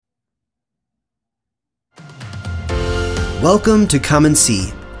Welcome to Come and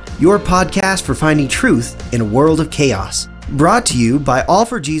See, your podcast for finding truth in a world of chaos. Brought to you by All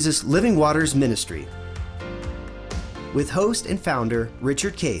for Jesus Living Waters Ministry. With host and founder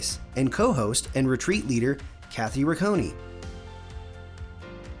Richard Case and co-host and retreat leader Kathy Ricconi.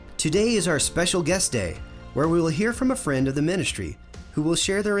 Today is our special guest day, where we will hear from a friend of the ministry who will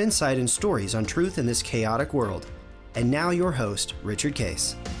share their insight and stories on truth in this chaotic world. And now your host, Richard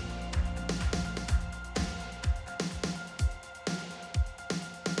Case.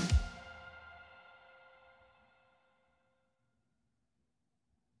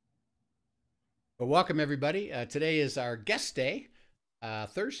 Well, welcome everybody. Today is our guest day,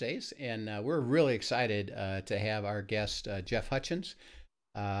 Thursdays, and we're really excited to have our guest, Jeff Hutchins.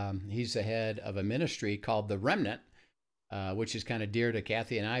 He's the head of a ministry called The Remnant, which is kind of dear to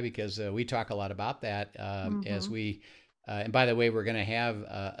Kathy and I because we talk a lot about that as we, and by the way, we're going to have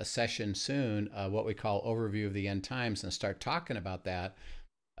a session soon, what we call Overview of the End Times, and start talking about that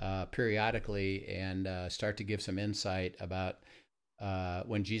periodically and start to give some insight about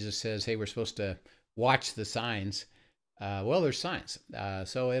when Jesus says, hey, we're supposed to watch the signs. Well, there's signs.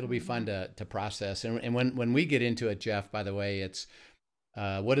 So it'll be fun to process. And when we get into it, Jeff, by the way, it's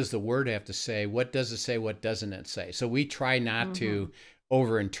what does the word have to say? What does it say? What doesn't it say? So we try not to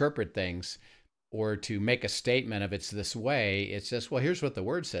overinterpret things or to make a statement of it's this way. It's just, well, here's what the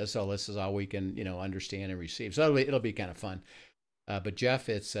word says. So this is all we can, understand and receive. So it'll be kind of fun. But Jeff,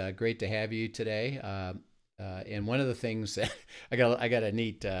 it's great to have you today. And one of the things that I got a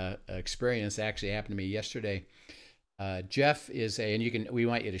neat experience that actually happened to me yesterday. Jeff is we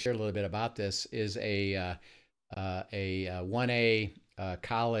want you to share a little bit about this, is a 1A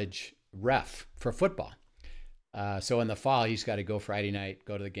college ref for football. So in the fall, he's got to go Friday night,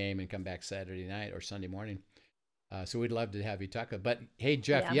 go to the game, and come back Saturday night or Sunday morning. So we'd love to have you talk. But hey,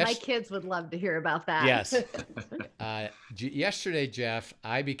 Jeff, my kids would love to hear about that. Yes. Yesterday, Jeff,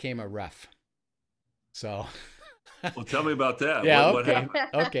 I became a ref. So, well, tell me about that. Yeah, what happened?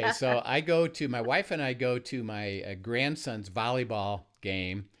 Okay. So my wife and I go to my grandson's volleyball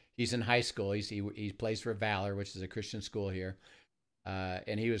game. He's in high school. He plays for Valor, which is a Christian school here.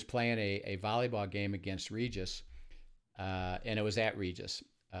 And he was playing a volleyball game against Regis, and it was at Regis.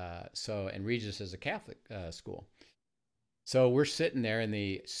 And Regis is a Catholic school. So we're sitting there in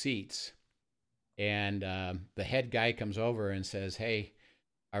the seats, and the head guy comes over and says, "Hey,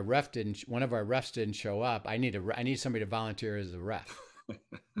 one of our refs didn't show up. I need somebody to volunteer as a ref."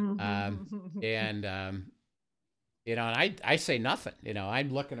 And I say nothing. I'm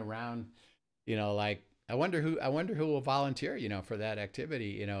looking around, like I wonder who will volunteer, for that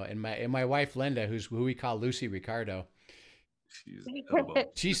activity, and my wife Linda, who we call Lucy Ricardo.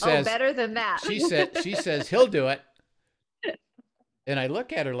 She says, better than that. She says he'll do it. And I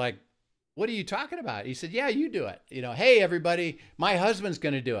look at her like, what are you talking about? He said, yeah, you do it. Hey, everybody, my husband's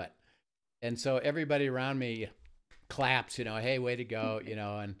going to do it. And so everybody around me claps, hey, way to go,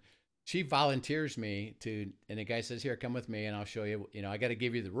 and she volunteers me and the guy says, here, come with me and I'll show you, I got to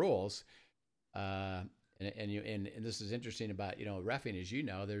give you the rules. And this is interesting about, reffing,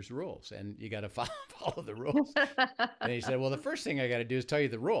 as there's rules and you got to follow the rules. And he said, well, the first thing I got to do is tell you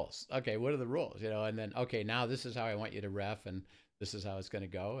the rules. Okay, what are the rules? And then, okay, now this is how I want you to ref and this is how it's going to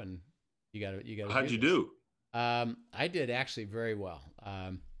go. And you got to. How'd you do? I did actually very well.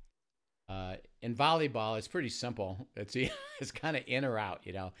 In volleyball, it's pretty simple. It's kind of in or out.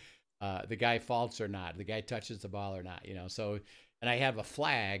 The guy faults or not, the guy touches the ball or not. So, and I have a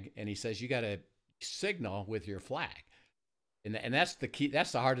flag, and he says you got to signal with your flag, and that's the key.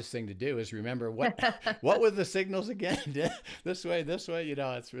 That's the hardest thing to do is remember what were the signals again? this way. It's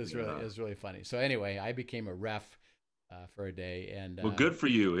really funny. So anyway, I became a ref for a day, and well, good for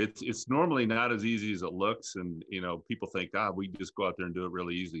you. It's normally not as easy as it looks, and people think we just go out there and do it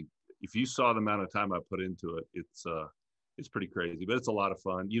really easy. If you saw the amount of time I put into it, it's pretty crazy, but it's a lot of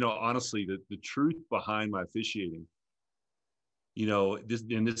fun. Honestly, the truth behind my officiating, this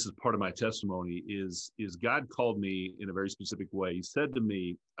is part of my testimony, is God called me in a very specific way. He said to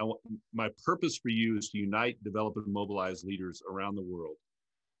me, my purpose for you is to unite, develop, and mobilize leaders around the world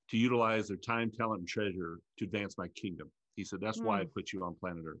to utilize their time, talent, and treasure to advance my kingdom. He said, that's why I put you on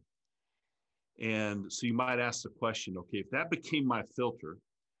planet Earth. And so you might ask the question, okay, if that became my filter,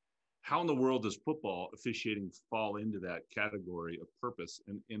 how in the world does football officiating fall into that category of purpose?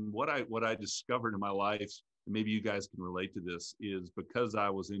 And what I discovered in my life, and maybe you guys can relate to this, is because I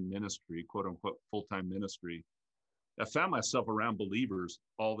was in ministry, quote unquote, full-time ministry, I found myself around believers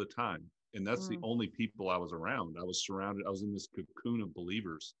all the time. And that's the only people I was around. I was in this cocoon of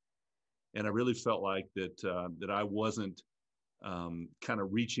believers. And I really felt like that I wasn't kind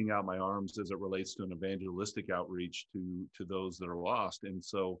of reaching out my arms as it relates to an evangelistic outreach to those that are lost. And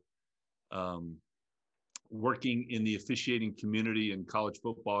so working in the officiating community in college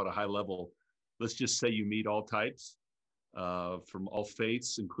football at a high level, let's just say you meet all types from all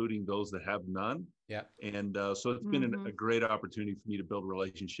faiths, including those that have none. Yeah. And so it's been a great opportunity for me to build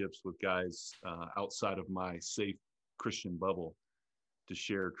relationships with guys outside of my safe Christian bubble to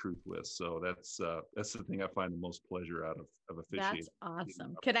share truth with. So that's the thing I find the most pleasure out of officiating. That's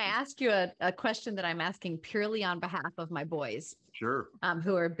awesome. Could I ask you a question that I'm asking purely on behalf of my boys? Sure.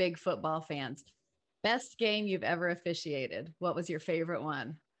 Who are big football fans. Best game you've ever officiated? What was your favorite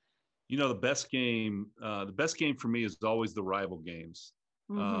one? You know, the best game for me is always the rival games.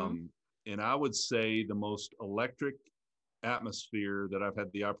 And I would say the most electric atmosphere that I've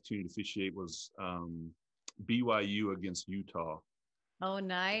had the opportunity to officiate was BYU against Utah. Oh,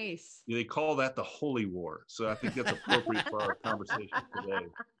 nice. They call that the Holy War. So I think that's appropriate for our conversation today.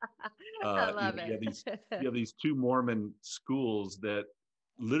 I love it. You have these two Mormon schools that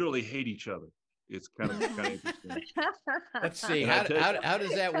literally hate each other. It's kind of interesting. Let's see. How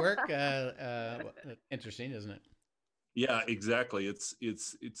does that work? Interesting, isn't it? Yeah, exactly.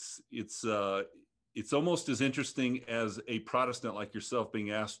 It's almost as interesting as a Protestant like yourself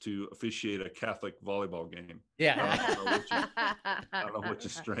being asked to officiate a Catholic volleyball game. Yeah. I don't know which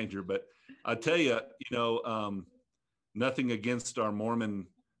is stranger, but I tell you, nothing against our Mormon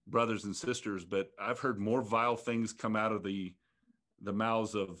brothers and sisters, but I've heard more vile things come out of the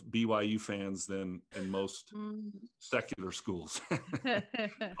mouths of BYU fans than in most secular schools.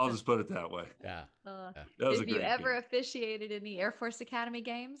 I'll just put it that way. Yeah. Have you ever officiated in the Air Force Academy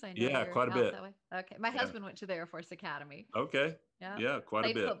games? I know. Yeah, quite a bit. That way. Okay. My husband went to the Air Force Academy. Okay. Yeah, quite a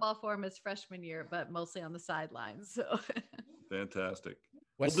bit. Played football for him his freshman year, but mostly on the sidelines. So fantastic.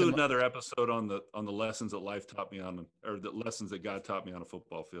 We'll do another episode on the lessons that life taught me on, or the lessons that God taught me on a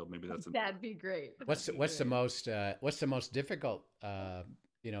football field. Maybe that'd be great. What's the most difficult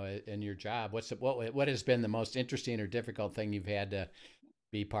in your job? What has been the most interesting or difficult thing you've had to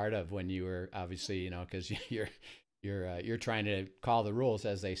be part of when you were obviously because you're trying to call the rules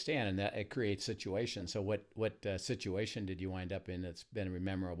as they stand, and that it creates situations. So what situation did you wind up in that's been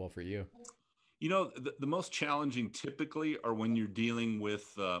memorable for you? The most challenging typically are when you're dealing with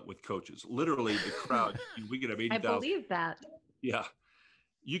coaches. Literally, the crowd. We could have 80,000. I believe that. Yeah,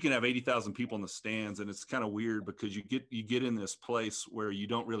 you can have 80,000 people in the stands, and it's kind of weird because you get in this place where you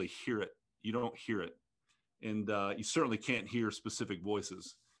don't really hear it. You don't hear it, and you certainly can't hear specific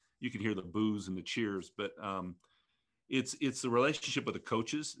voices. You can hear the boos and the cheers, but it's the relationship with the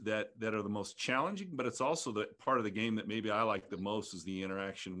coaches that are the most challenging. But it's also the part of the game that maybe I like the most is the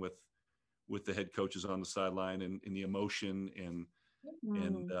interaction with the head coaches on the sideline and the emotion and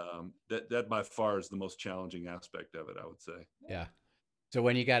that by far is the most challenging aspect of it, I would say. Yeah. So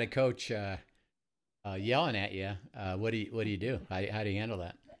when you got a coach yelling at you, what do you do? How do you handle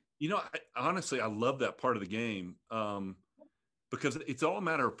that? Honestly, I love that part of the game because it's all a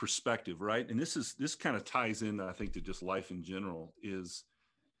matter of perspective, right? And this kind of ties in, I think, to just life in general. Is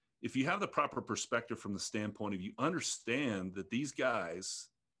if you have the proper perspective from the standpoint of you understand that these guys.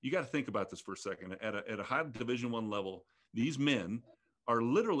 You got to think about this for a second. At a high Division I level, these men are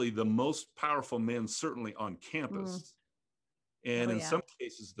literally the most powerful men, certainly on campus, and in some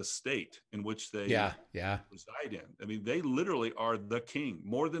cases, the state in which they reside in. I mean, they literally are the king,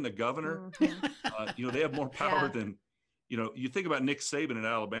 more than the governor. They have more power than, you think about Nick Saban in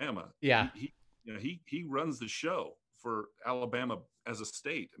Alabama. Yeah, he runs the show for Alabama as a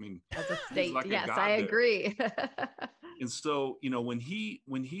state. I mean, as a state, like yes, I agree. And so, when he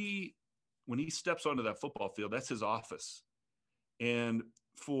steps onto that football field, that's his office. And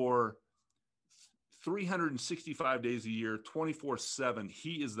for 365 days a year, 24/7,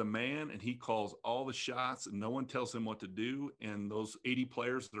 he is the man and he calls all the shots and no one tells him what to do. And those 80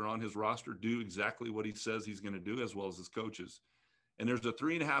 players that are on his roster do exactly what he says he's going to do, as well as his coaches. And there's a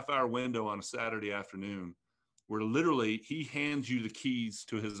 3.5-hour window on a Saturday afternoon where literally he hands you the keys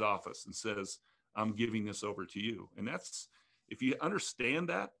to his office and says, I'm giving this over to you. And that's, if you understand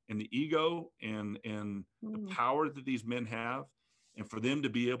that and the ego and the power that these men have, and for them to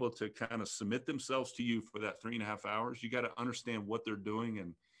be able to kind of submit themselves to you for that 3.5 hours, you got to understand what they're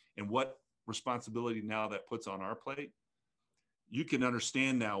doing and what responsibility now that puts on our plate. You can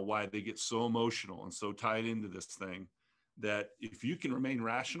understand now why they get so emotional and so tied into this thing, that if you can remain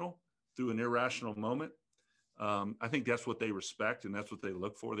rational through an irrational moment, I think that's what they respect and that's what they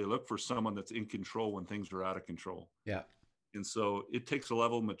look for. They look for someone that's in control when things are out of control. Yeah. And so it takes a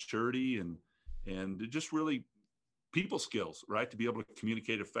level of maturity and just really people skills, right? To be able to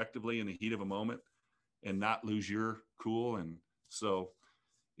communicate effectively in the heat of a moment and not lose your cool and So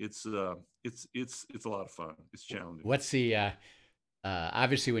it's a lot of fun. It's challenging. What's the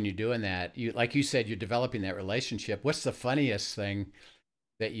obviously when you're doing that, you like you said, you're developing that relationship. What's the funniest thing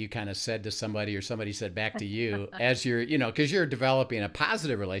that you kind of said to somebody or somebody said back to you as you're, because you're developing a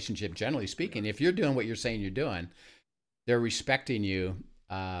positive relationship, generally speaking. If you're doing what you're saying you're doing, they're respecting you.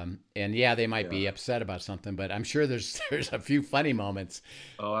 And yeah, they might be upset about something, but I'm sure there's a few funny moments.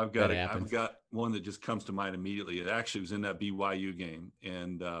 Oh, I've got one that just comes to mind immediately. It actually was in that BYU game,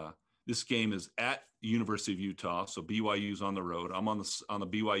 and this game is at University of Utah, so BYU's on the road. I'm on the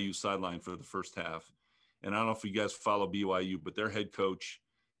BYU sideline for the first half, and I don't know if you guys follow BYU, but their head coach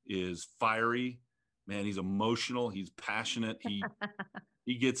is fiery. Man, he's emotional. He's passionate.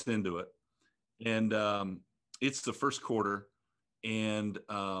 He gets into it, and it's the first quarter. And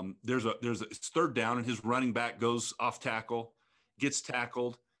it's third down, and his running back goes off tackle, gets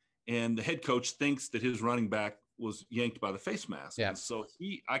tackled, and the head coach thinks that his running back was yanked by the face mask. Yeah. And so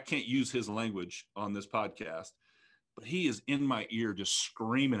I can't use his language on this podcast, but he is in my ear just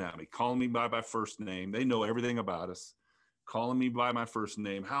screaming at me, calling me by my first name. They know everything about us, calling me by my first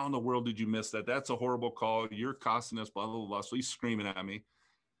name. How in the world did you miss that? That's a horrible call. You're costing us, blah, blah, blah. So he's screaming at me.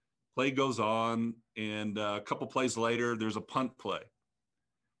 Play goes on, and a couple plays later, there's a punt play.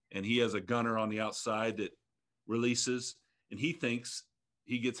 And he has a gunner on the outside that releases, and he thinks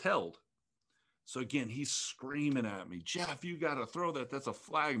he gets held. So again, he's screaming at me, Jeff, you got to throw that. That's a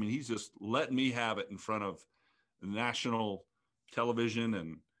flag. I mean, he's just letting me have it in front of national television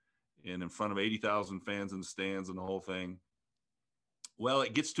and in front of 80,000 fans in the stands and the whole thing. Well,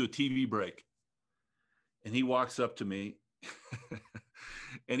 it gets to a TV break, and he walks up to me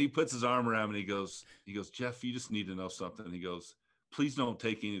and he puts his arm around me, and he goes, Jeff, you just need to know something. And he goes, please don't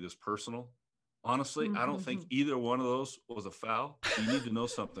take any of this personal. Honestly, I don't think either one of those was a foul. You need to know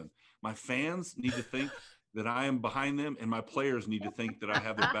something. My fans need to think that I am behind them, and my players need to think that I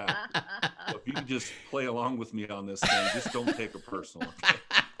have their back. So if you can just play along with me on this thing, just don't take it personal. Okay?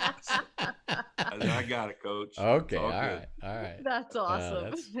 I got it, Coach. Okay, all right. That's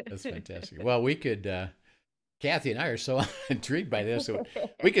awesome. That's fantastic. Well, we could, Kathy and I are so intrigued by this.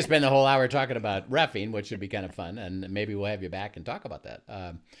 We could spend the whole hour talking about reffing, which would be kind of fun, and maybe we'll have you back and talk about that.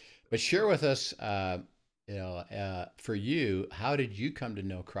 But share with us, for you, how did you come to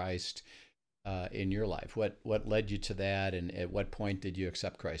know Christ in your life? What led you to that, and at what point did you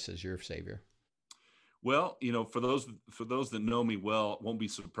accept Christ as your Savior? Well, for those that know me well, won't be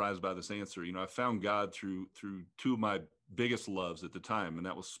surprised by this answer. I found God through two of my biggest loves at the time, and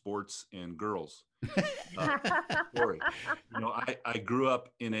that was sports and girls. Story. I grew up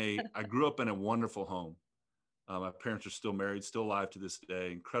in a wonderful home. My parents are still married, still alive to this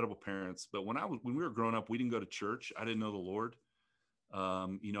day. Incredible parents. But when we were growing up, we didn't go to church. I didn't know the Lord.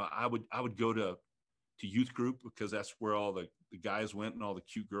 I would go to youth group because that's where all the guys went and all the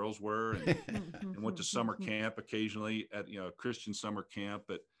cute girls were, and went to summer camp occasionally at a Christian summer camp,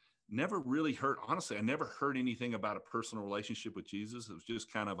 but never really heard. Honestly, I never heard anything about a personal relationship with Jesus. It was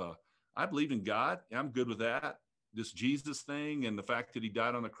just kind of I believed in God. I'm good with that. This Jesus thing and the fact that he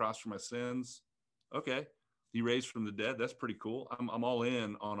died on the cross for my sins. Okay. He raised from the dead. That's pretty cool. I'm all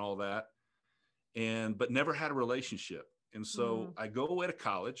in on all that. But never had a relationship. And so I go away to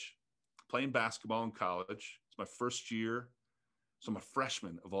college, playing basketball in college. It's my first year. So I'm a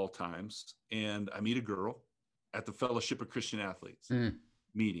freshman of all times. And I meet a girl at the Fellowship of Christian Athletes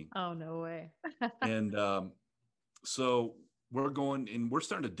meeting. Oh, no way. And so we're going and we're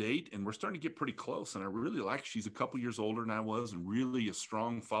starting to date, and we're starting to get pretty close. And I really like, she's a couple years older than I was, and really a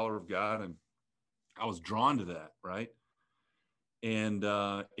strong follower of God. And I was drawn to that. Right. And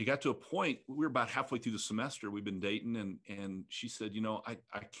it got to a point, we were about halfway through the semester, we've been dating, and she said,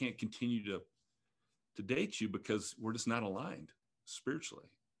 I can't continue to date you because we're just not aligned spiritually.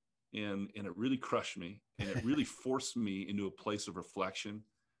 And it really crushed me, and it really forced me into a place of reflection.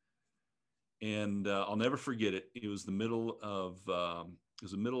 And I'll never forget it. It was the middle of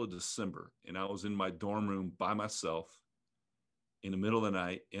December, and I was in my dorm room by myself in the middle of the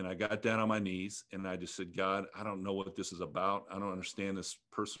night, and I got down on my knees, and I just said, God, I don't know what this is about. I don't understand this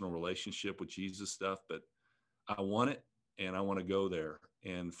personal relationship with Jesus stuff, but I want it, and I want to go there.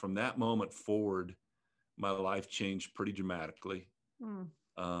 And from that moment forward, my life changed pretty dramatically.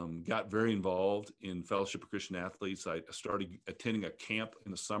 Got very involved in Fellowship of Christian Athletes. I started attending a camp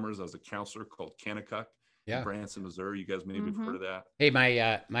in the summers. I was a counselor called Kanakuk in Branson, Missouri. You guys maybe have heard of that. Hey,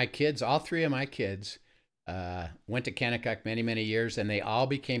 my kids, all three of my kids went to Kanakuk many, many years, and they all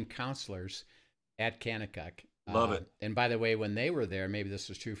became counselors at Kanakuk. Love it. And by the way, when they were there, maybe this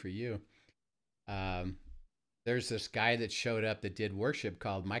was true for you, there's this guy that showed up that did worship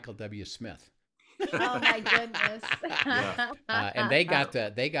called Michael W. Smith. Oh my goodness. Yeah. And they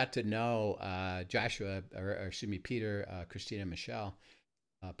got to know Joshua, or excuse me, Peter, Christina, Michelle,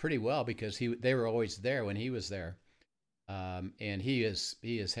 pretty well because they were always there when he was there. And he has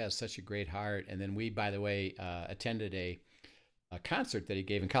such a great heart. And then we, by the way, attended a concert that he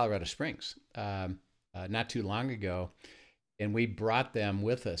gave in Colorado Springs not too long ago, and we brought them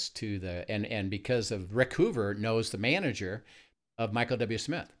with us to and because of Rick Hoover knows the manager of Michael W.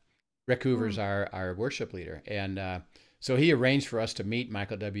 Smith. Rick Hoover's our worship leader, and so he arranged for us to meet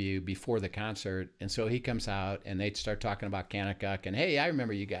Michael W. before the concert, and so he comes out and they start talking about Kanakuk, and hey, I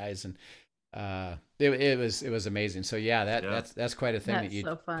remember you guys, and it was amazing. So yeah, that's quite a thing That's that you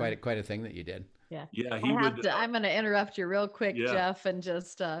so fun. quite a thing that you did. Yeah. Yeah, I'm going to interrupt you real quick, Yeah. Jeff, and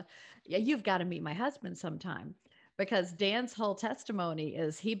just, you've got to meet my husband sometime, because Dan's whole testimony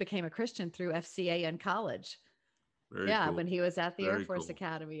is he became a Christian through FCA in college. Very cool. When he was at the Air Very Force cool.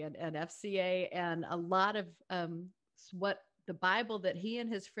 Academy and FCA, and a lot of what the Bible that he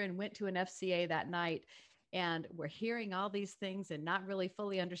and his friend went to an FCA that night, and we're hearing all these things and not really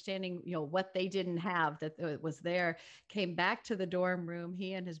fully understanding, what they didn't have that was there, came back to the dorm room,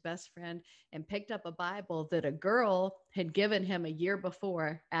 he and his best friend, and picked up a Bible that a girl had given him a year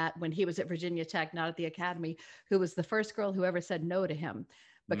before when he was at Virginia Tech, not at the academy, who was the first girl who ever said no to him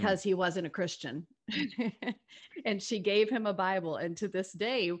because he wasn't a Christian. And she gave him a Bible. And to this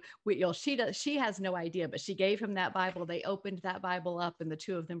day, she has no idea, but she gave him that Bible. They opened that Bible up and the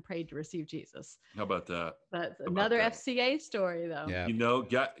two of them prayed to receive Jesus. How about that? That's another FCA story though. Yeah.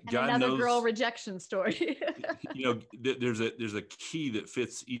 God another knows, girl rejection story. there's a key that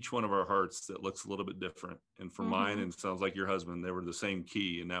fits each one of our hearts that looks a little bit different. And for mine, and it sounds like your husband, they were the same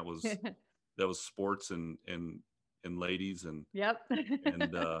key. And that was sports and ladies and Yep.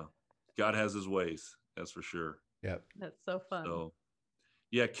 and God has his ways, that's for sure. Yep. That's so fun. So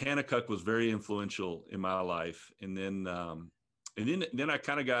yeah, Kanakuk was very influential in my life. And then I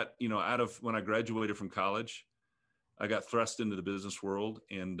kind of got, out of when I graduated from college, I got thrust into the business world.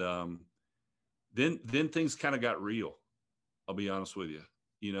 And then things kind of got real. I'll be honest with you.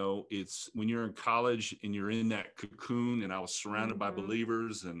 It's when you're in college and you're in that cocoon, and I was surrounded by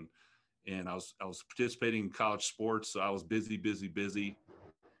believers, and I was participating in college sports. So I was busy.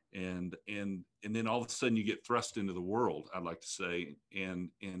 And then all of a sudden you get thrust into the world, I'd like to say. And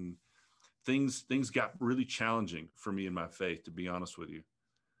things got really challenging for me in my faith, to be honest with you.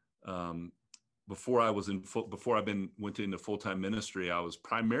 Before I went into full-time ministry, I was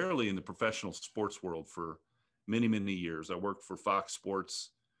primarily in the professional sports world for many, many years. I worked for Fox Sports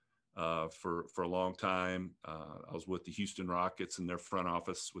for a long time. I was with the Houston Rockets in their front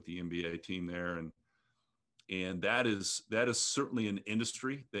office with the NBA team there. And that is certainly an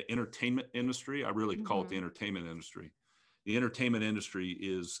industry, the entertainment industry. I really call it the entertainment industry. The entertainment industry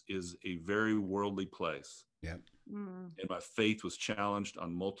is a very worldly place. Yeah. Mm. And my faith was challenged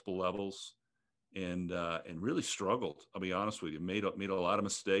on multiple levels, and really struggled. I'll be honest with you. Made a lot of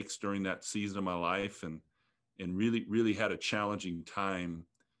mistakes during that season of my life, and really had a challenging time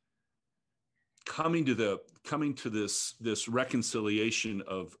coming to this reconciliation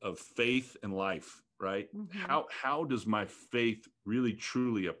of faith and life. Right? How does my faith really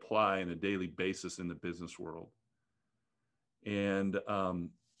truly apply on a daily basis in the business world? And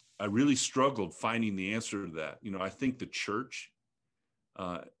I really struggled finding the answer to that. I think the church,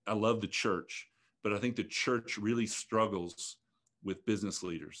 I love the church, but I think the church really struggles with business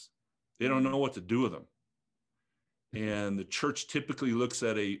leaders. They don't know what to do with them. And the church typically looks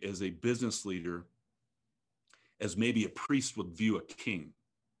at as a business leader as maybe a priest would view a king,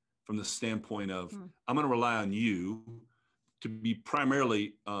 from the standpoint of, I'm going to rely on you to be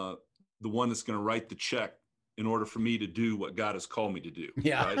primarily the one that's going to write the check in order for me to do what God has called me to do.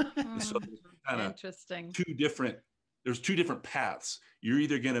 Yeah. Right? And so kind of Interesting. There's two different paths. You're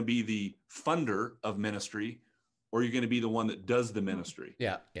either going to be the funder of ministry, or you're going to be the one that does the ministry.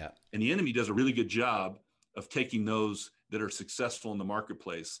 Yeah. Yeah. And the enemy does a really good job of taking those that are successful in the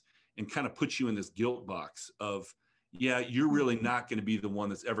marketplace and kind of puts you in this guilt box of, yeah, you're really not going to be the one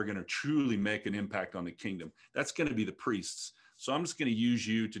that's ever going to truly make an impact on the kingdom. That's going to be the priests. So I'm just going to use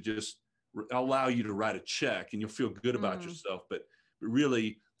you to just allow you to write a check, and you'll feel good about yourself. But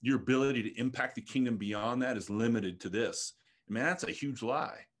really, your ability to impact the kingdom beyond that is limited to this. Man, that's a huge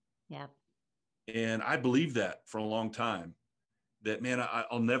lie. Yeah. And I believed that for a long time, that, man,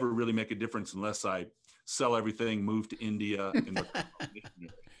 I'll never really make a difference unless I sell everything, move to India, and become a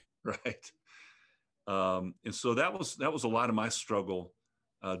missionary, right? And so that was a lot of my struggle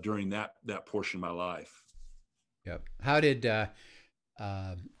during that portion of my life. Yep. How did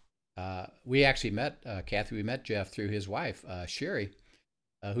we actually met Kathy? We met Jeff through his wife, Sherry.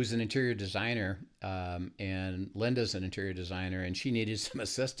 who's an interior designer, and Linda's an interior designer, and she needed some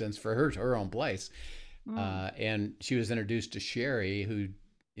assistance for her own place. And she was introduced to Sherry, who,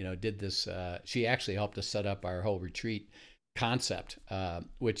 did this. She actually helped us set up our whole retreat concept,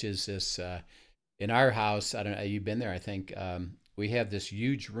 which is this in our house. I don't know. You've been there, I think. We have this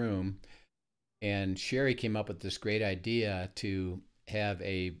huge room, and Sherry came up with this great idea to have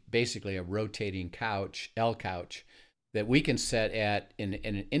basically a rotating couch, L couch, that we can set in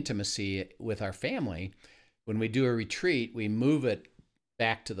an intimacy with our family. When we do a retreat, we move it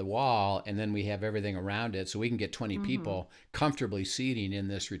back to the wall, and then we have everything around it, so we can get 20 people comfortably seating in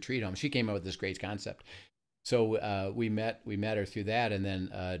this retreat home. She came up with this great concept. So we met her through that, and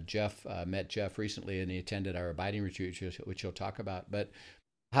then Jeff met Jeff recently, and he attended our abiding retreat, which you'll talk about. But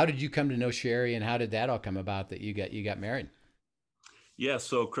how did you come to know Sherry, and how did that all come about that you got married? Yeah,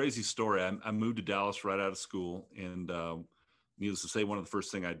 so crazy story. I moved to Dallas right out of school, and needless to say, one of the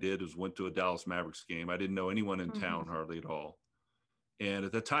first thing I did was went to a Dallas Mavericks game. I didn't know anyone in town hardly at all. And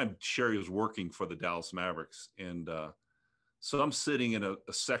at that time, Sherry was working for the Dallas Mavericks. And so I'm sitting in a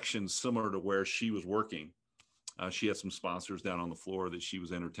section similar to where she was working. She had some sponsors down on the floor that she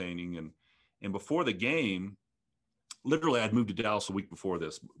was entertaining. And before the game, literally I'd moved to Dallas a week before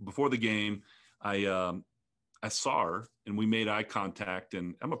this. Before the game, I saw her and we made eye contact.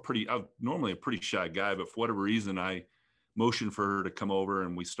 And I'm normally a pretty shy guy, but for whatever reason, I motioned for her to come over,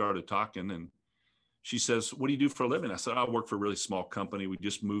 and we started talking. And she says, "What do you do for a living?" I said, "I work for a really small company. We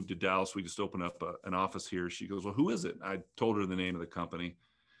just moved to Dallas. We just opened up an office here." She goes, "Well, who is it?" I told her the name of the company.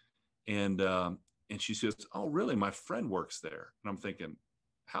 And she says, "Oh, really? My friend works there." And I'm thinking,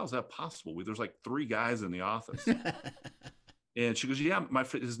 how's that possible? There's like 3 guys in the office. And she goes, "Yeah,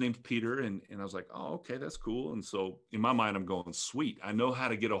 his name's Peter." And I was like, "Oh, okay, that's cool." And so in my mind, I'm going, sweet. I know how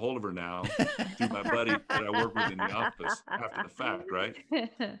to get a hold of her now through my buddy that I work with in the office after the fact, right?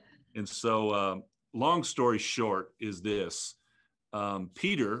 And so long story short is this.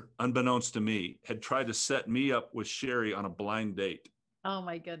 Peter, unbeknownst to me, had tried to set me up with Sherry on a blind date. Oh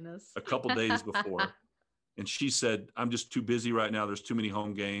my goodness. A couple days before. And she said, "I'm just too busy right now. There's too many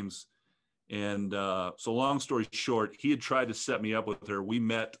home games." And so long story short, he had tried to set me up with her. We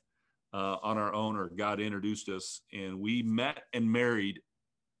met on our own, or God introduced us, and we met and married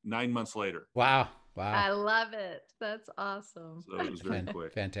 9 months later. Wow. I love it. That's awesome. So it was very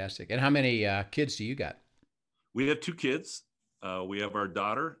quick. Fantastic. And how many kids do you got? We have 2 kids. We have our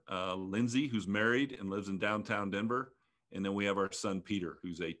daughter, Lindsay, who's married and lives in downtown Denver. And then we have our son, Peter,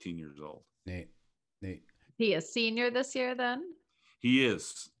 who's 18 years old. Neat. He is senior this year then? He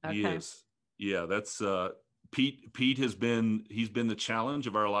is. Okay. He is. Yeah, that's Pete he's been the challenge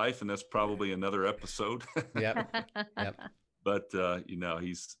of our life, and that's probably another episode. Yep. But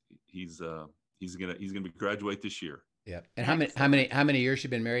he's gonna graduate this year. Yep. And how many years you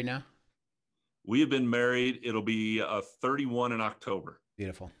been married now? We have been married. It'll be 31 in October.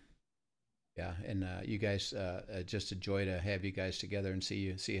 Beautiful. Yeah, and you guys, just a joy to have you guys together and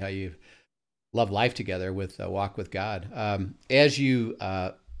see how you love life together with Walk with God. As you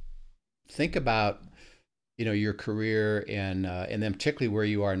think about your career and then particularly where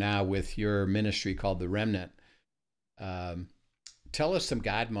you are now with your ministry called The Remnant, tell us some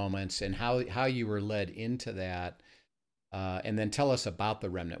God moments and how you were led into that, and then tell us about The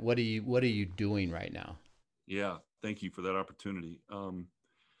Remnant. What are you doing right now? Yeah, thank you for that opportunity.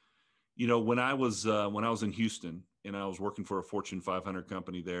 When I was in Houston and I was working for a Fortune 500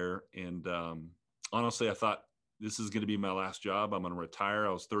 company there, and honestly, I thought this is going to be my last job. I'm going to retire.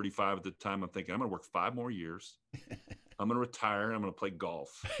 I was 35 at the time. I'm thinking I'm going to work 5 more years. I'm going to retire and I'm going to play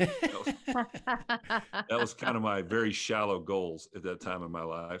golf. That was kind of my very shallow goals at that time in my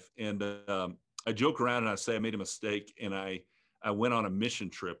life. And I joke around and I say I made a mistake, and I went on a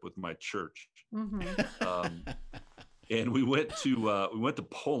mission trip with my church. And we went to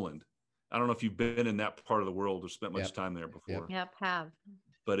Poland. I don't know if you've been in that part of the world or spent much time there before. Yep, have.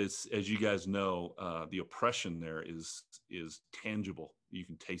 But it's, as you guys know, the oppression there is tangible. You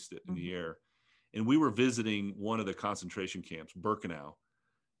can taste it in the air. And we were visiting one of the concentration camps, Birkenau,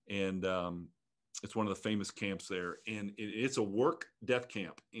 and it's one of the famous camps there. And it's a work death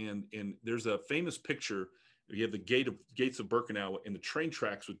camp. And there's a famous picture. You have the gates of Birkenau, and the train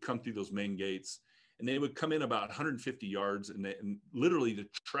tracks would come through those main gates, and they would come in about 150 yards, and literally the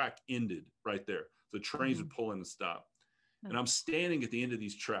track ended right there. The trains would pull in and stop. And I'm standing at the end of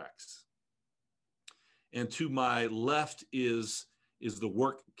these tracks. And to my left is the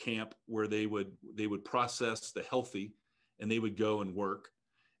work camp where they would process the healthy, and they would go and work.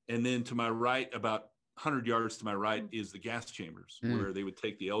 And then to my right, about 100 yards to my right, is the gas chambers where they would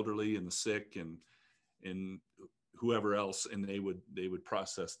take the elderly and the sick and whoever else, and they would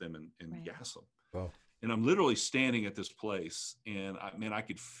process them and Right. gas them. Wow. And I'm literally standing at this place, and I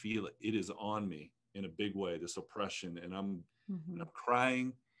could feel it. It is on me in a big way, this oppression, and I'm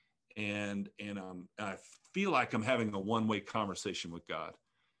crying, and I feel like I'm having a one-way conversation with God.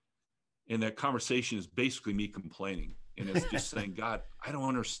 And that conversation is basically me complaining. And it's just saying, God, I don't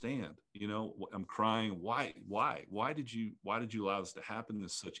understand. You know, I'm crying. Why did you allow this to happen?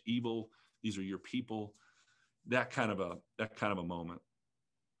 This is such evil. These are your people. That kind of a moment.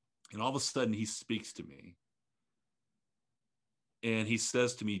 And all of a sudden he speaks to me. And he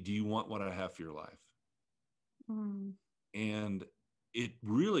says to me, do you want what I have for your life? And it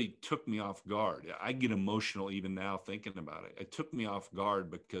really took me off guard. I get emotional even now thinking about it. It took me off guard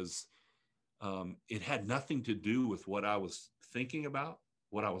because it had nothing to do with what I was thinking about,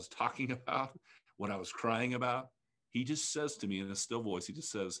 what I was talking about, what I was crying about. He just says to me in a still voice, he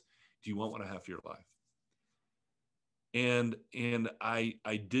just says, do you want what I have for your life? And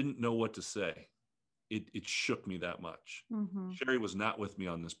I didn't know what to say. It shook me that much. Sherry was not with me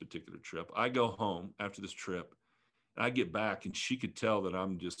on this particular trip. I go home after this trip, and I get back, and she could tell that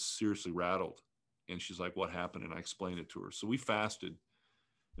I'm just seriously rattled. And she's like, what happened? And I explained it to her. So we fasted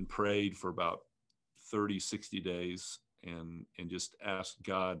and prayed for about 30, 60 days and just asked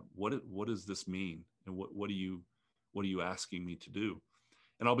God, what does this mean? And what are you asking me to do?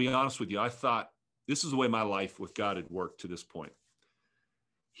 And I'll be honest with you, I thought this is the way my life with God had worked to this point.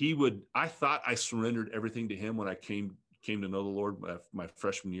 I thought I surrendered everything to him when I came to know the Lord my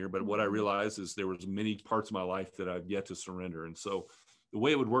freshman year. But what I realized is there was many parts of my life that I've yet to surrender. And so the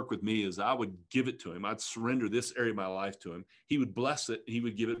way it would work with me is I would give it to him. I'd surrender this area of my life to him. He would bless it and he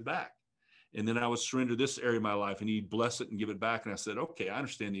would give it back. And then I would surrender this area of my life and he'd bless it and give it back. And I said, okay, I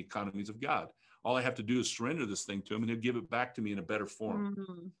understand the economies of God. All I have to do is surrender this thing to him and he'll give it back to me in a better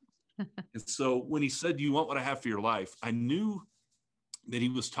form. And so when he said, do you want what I have for your life? I knew that he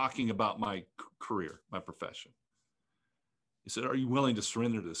was talking about my career, my profession. He said, are you willing to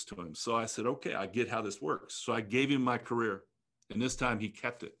surrender this to him? So I said, okay, I get how this works. So I gave him my career. And this time he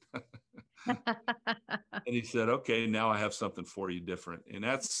kept it. And he said, okay, now I have something for you different. And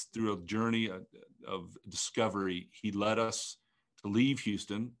that's through a journey of discovery. He led us to leave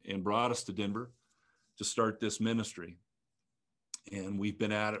Houston and brought us to Denver to start this ministry. And we've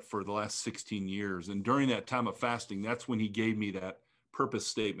been at it for the last 16 years. And during that time of fasting, that's when he gave me that purpose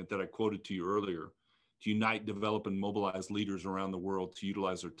statement that I quoted to you earlier, to unite, develop, and mobilize leaders around the world to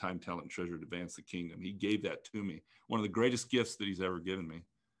utilize their time, talent, and treasure to advance the kingdom. He gave that to me, one of the greatest gifts that he's ever given me.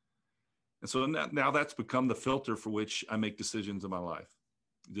 And so now that's become the filter for which I make decisions in my life.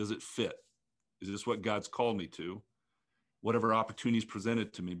 Does it fit? Is this what God's called me to? Whatever opportunities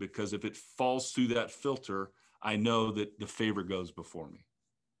presented to me, because if it falls through that filter, I know that the favor goes before me.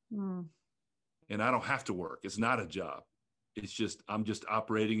 And I don't have to work. It's not a job. It's just, I'm just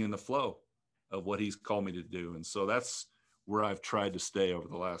operating in the flow of what he's called me to do. And so that's where I've tried to stay over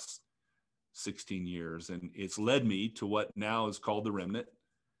the last 16 years. And it's led me to what now is called the Remnant.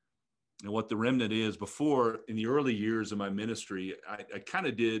 And what the Remnant is, before, in the early years of my ministry, I kind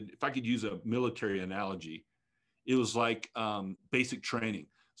of did, if I could use a military analogy, it was like basic training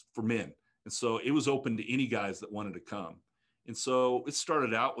for men. And so it was open to any guys that wanted to come. And so it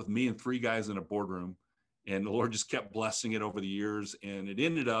started out with me and 3 guys in a boardroom, and the Lord just kept blessing it over the years. And it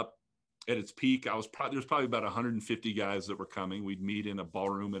ended up at its peak. There was probably about 150 guys that were coming. We'd meet in a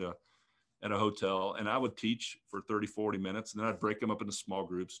ballroom at a hotel, and I would teach for 30, 40 minutes. And then I'd break them up into small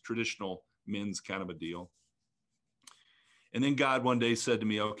groups, traditional men's kind of a deal. And then God one day said to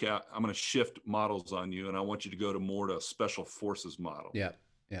me, okay, I'm going to shift models on you. And I want you to go more to a special forces model. Yeah.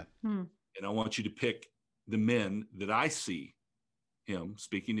 And I want you to pick the men that I see him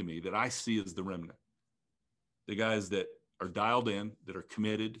speaking to me, that I see as the remnant, the guys that are dialed in, that are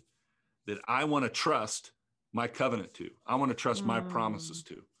committed, that I want to trust my covenant to. I want to trust my promises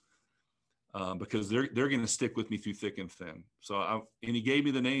to, because they're going to stick with me through thick and thin. And he gave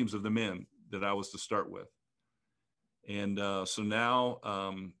me the names of the men that I was to start with. And so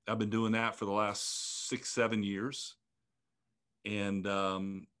now I've been doing that for the last 6-7 years. And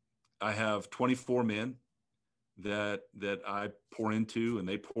I have 24 men that I pour into, and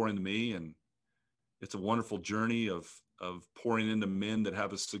they pour into me. And it's a wonderful journey of pouring into men that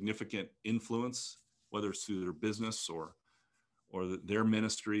have a significant influence, whether it's through their business or their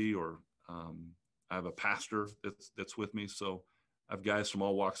ministry, or I have a pastor that's with me. So I have guys from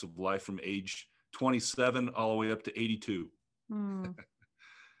all walks of life, from age 27 all the way up to 82 and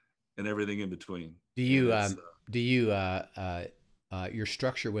everything in between. Do you your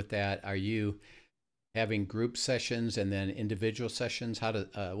structure with that, are you having group sessions and then individual sessions?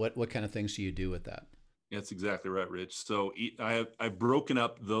 What kind of things do you do with that? That's exactly right, Rich. So I've broken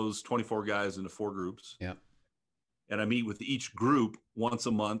up those 24 guys into 4 groups. Yeah. And I meet with each group once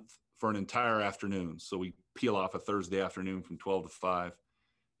a month for an entire afternoon. So we peel off a Thursday afternoon from 12 to 5,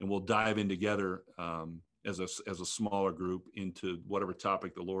 and we'll dive in together as a smaller group into whatever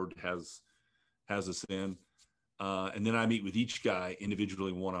topic the Lord has us in. And then I meet with each guy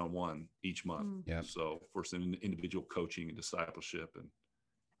individually, one-on-one each month. Yeah. So for some individual coaching and discipleship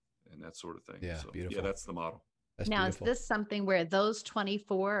and that sort of thing. Yeah, so, beautiful. Yeah, that's the model. That's now, beautiful. is this something where those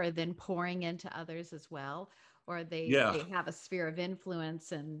 24 are then pouring into others as well? Or they have a sphere of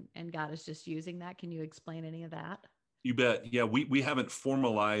influence and God is just using that? Can you explain any of that? You bet. Yeah, we haven't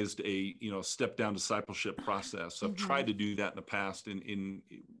formalized a step down discipleship process. I've tried to do that in the past, and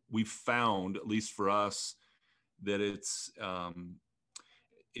we've found, at least for us, that it's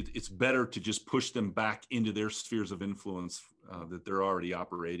better to just push them back into their spheres of influence that they're already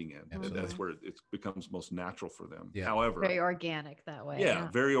operating in. Absolutely. That's where it becomes most natural for them. Yeah. However, Very organic that way. yeah,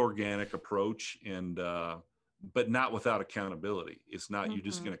 very organic approach, and but not without accountability. It's not you're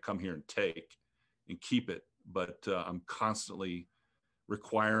just going to come here and take and keep it, but I'm constantly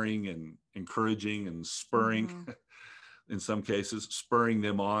requiring and encouraging and spurring, in some cases, spurring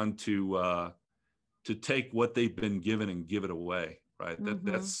them on to take what they've been given and give it away. Right.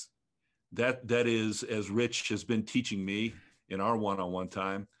 That is, as Rich has been teaching me in our one-on-one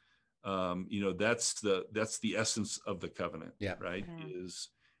time. That's the essence of the covenant. Yeah. Right. Is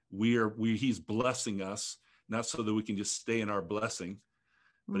he's blessing us, not so that we can just stay in our blessing,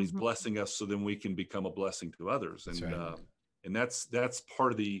 but he's blessing us so then we can become a blessing to others. That's and right. And that's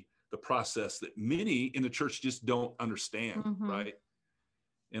part of the process that many in the church just don't understand. Right.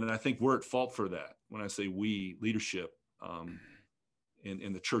 And I think we're at fault for that. When I say we, leadership,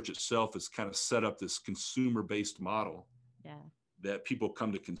 and the church itself has kind of set up this consumer-based model that people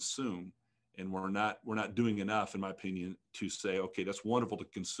come to consume. And we're not doing enough, in my opinion, to say, okay, that's wonderful to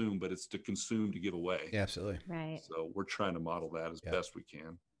consume, but it's to consume to give away. Yeah, absolutely. Right. So we're trying to model that as best we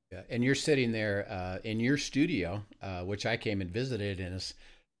can. Yeah, and you're sitting there in your studio, which I came and visited,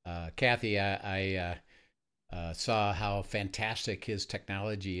 and Kathy, I saw how fantastic his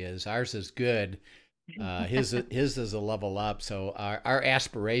technology is. Ours is good. His is a level up. So our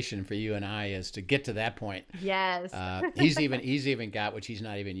aspiration for you and I is to get to that point. Yes. He's even got, which he's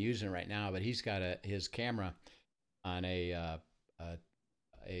not even using right now, but he's got his camera on a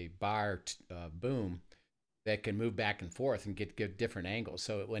bar boom that can move back and forth and get different angles.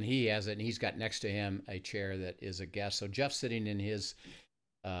 So when he has it, and he's got next to him a chair that is a guest. So Jeff's sitting in his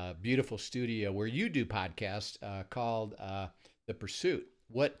beautiful studio where you do podcasts called The Pursuit.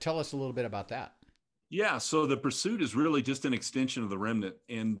 Tell us a little bit about that. Yeah, so The Pursuit is really just an extension of the Remnant,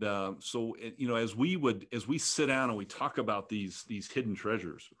 and so as we sit down and we talk about these hidden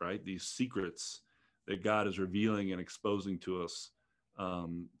treasures, right? These secrets that God is revealing and exposing to us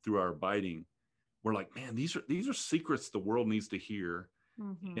through our abiding, we're like, man, these are secrets the world needs to hear.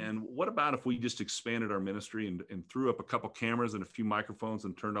 And what about if we just expanded our ministry and threw up a couple cameras and a few microphones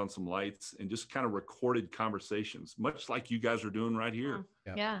and turned on some lights and just kind of recorded conversations, much like you guys are doing right here.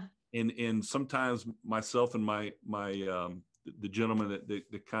 Yeah. And sometimes myself and my the gentleman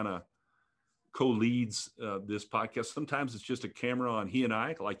that kind of co-leads this podcast, sometimes it's just a camera on he and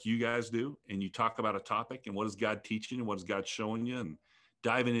I, like you guys do, and you talk about a topic and what is God teaching and what is God showing you, and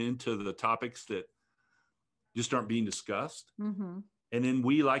diving into the topics that just aren't being discussed. And then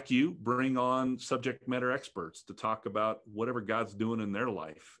we, like you, bring on subject matter experts to talk about whatever God's doing in their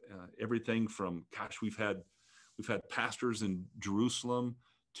life. Everything from, we've had pastors in Jerusalem,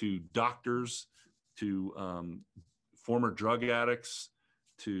 to doctors, to former drug addicts,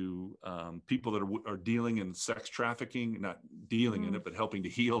 to people that are dealing in sex trafficking, not dealing in it, but helping to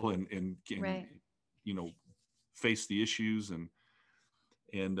heal and face the issues.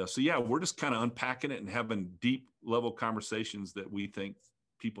 And so, yeah, we're just kind of unpacking it and having deep level conversations that we think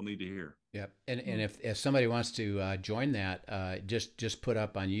people need to hear. Yeah. And if somebody wants to join that, just put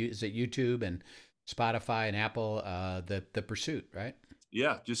up on is it YouTube and Spotify and Apple, the Pursuit, right?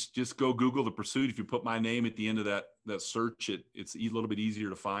 Yeah. Just go Google The Pursuit. If you put my name at the end of that search, it's a little bit easier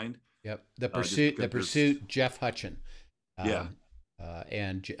to find. Yep. The Pursuit, Jeff Hutchin.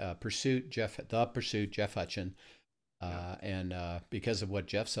 And Pursuit, Jeff Hutchin. And because of what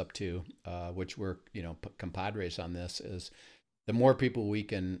Jeff's up to, which we're compadres on this, is the more people we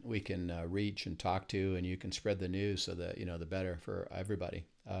can reach and talk to, and you can spread the news, so that the better for everybody.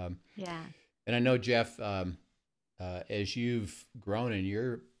 And I know, Jeff, as you've grown in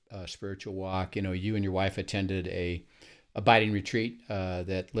your spiritual walk, you and your wife attended a abiding retreat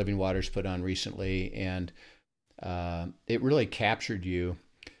that Living Waters put on recently, and it really captured you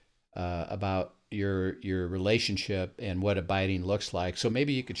about your relationship and what abiding looks like. So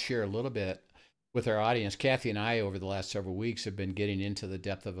maybe you could share a little bit with our audience. Kathy and I, over the last several weeks, have been getting into the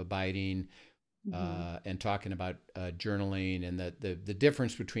depth of abiding and talking about journaling and the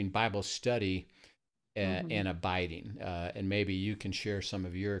difference between Bible study and abiding. And maybe you can share some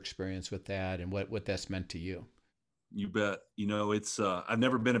of your experience with that and what that's meant to you. You bet. You know, it's I've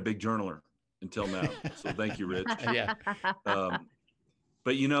never been a big journaler until now. So thank you, Rich. Yeah.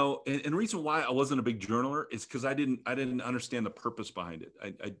 But you know, and the reason why I wasn't a big journaler is because I didn't understand the purpose behind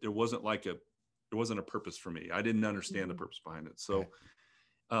it. There wasn't a purpose for me. I didn't understand the purpose behind it. So,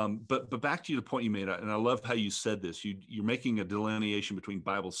 but back to the point you made, and I love how you said this. You're making a delineation between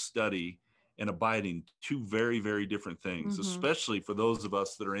Bible study and abiding, two very, very different things, especially for those of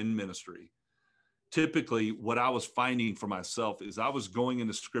us that are in ministry. Typically, what I was finding for myself is I was going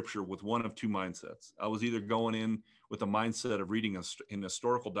into Scripture with one of two mindsets. I was either going in with a mindset of reading an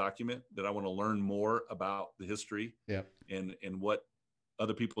historical document that I want to learn more about the history and what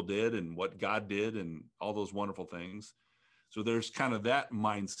other people did and what God did and all those wonderful things. So there's kind of that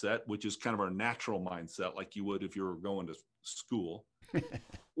mindset, which is kind of our natural mindset, like you would if you were going to school.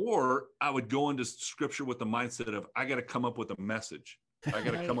 Or I would go into Scripture with the mindset of, I got to come up with a message. I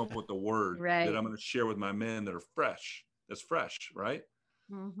got to come up with the word that I'm going to share with my men that are fresh. That's fresh, right?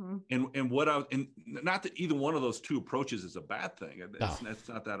 And not that either one of those two approaches is a bad thing. It's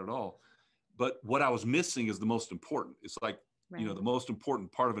not that at all. But what I was missing is the most important. It's like, you know, the most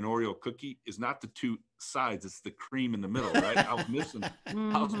important part of an Oreo cookie is not the two sides; it's the cream in the middle, right? I was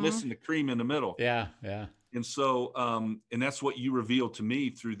missing the cream in the middle. Yeah. And so, and that's what you revealed to me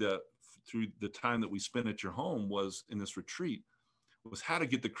through the time that we spent at your home was in this retreat. Was how to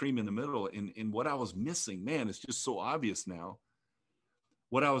get the cream in the middle. And what I was missing, man, it's just so obvious now.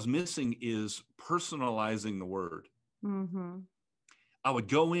 What I was missing is personalizing the word. I would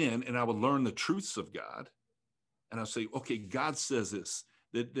go in and I would learn the truths of God. And I'd say, okay, God says this,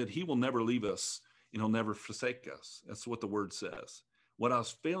 that he will never leave us and he'll never forsake us. That's what the word says. What I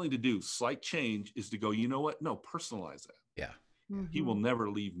was failing to do, slight change, is to go, you know what? No, personalize that. Yeah. He will never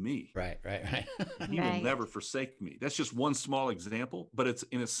leave me. Right. He will never forsake me. That's just one small example, but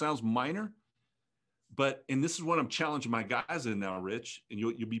it sounds minor. And this is what I'm challenging my guys in now, Rich, and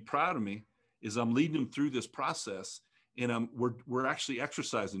you'll be proud of me, is I'm leading them through this process, and we're actually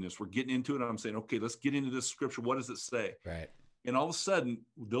exercising this. We're getting into it. I'm saying, okay, let's get into this Scripture. What does it say? Right. And all of a sudden,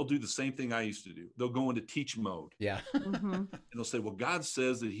 they'll do the same thing I used to do. They'll go into teach mode. Yeah. And they'll say, well, God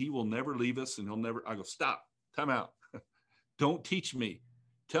says that he will never leave us and he'll never. I go, stop, time out. Don't teach me.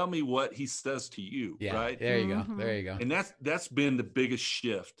 Tell me what he says to you. Yeah. Right. There you go. And that's been the biggest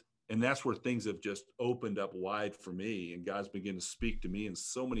shift. And that's where things have just opened up wide for me. And God's beginning to speak to me in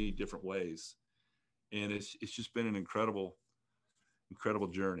so many different ways. And it's just been an incredible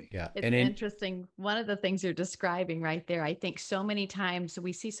journey. Yeah. It's interesting. One of the things you're describing right there, I think so many times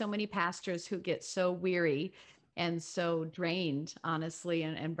we see so many pastors who get so weary and so drained, honestly,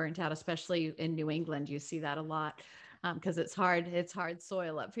 and burnt out, especially in New England. You see that a lot because it's hard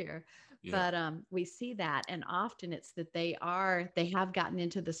soil up here. Yeah. But we see that, and often it's that they have gotten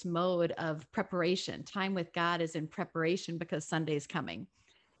into this mode of preparation. Time with God is in preparation because Sunday's coming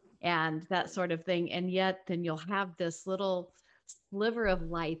and that sort of thing. And yet then you'll have this little sliver of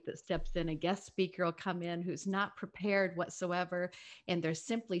light that steps in. A guest speaker will come in who's not prepared whatsoever, and they're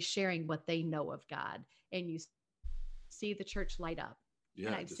simply sharing what they know of God. And you see the church light up. Yeah,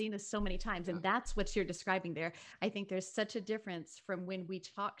 and I've seen this so many times. And that's what you're describing there. I think there's such a difference from when we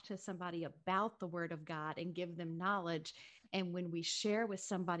talk to somebody about the word of God and give them knowledge, and when we share with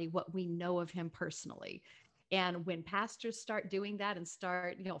somebody what we know of him personally. And when pastors start doing that and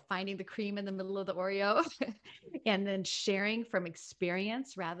start, finding the cream in the middle of the Oreo and then sharing from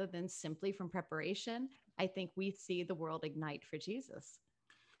experience rather than simply from preparation, I think we see the world ignite for Jesus.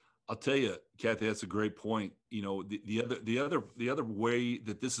 I'll tell you, Kathy, that's a great point. The other way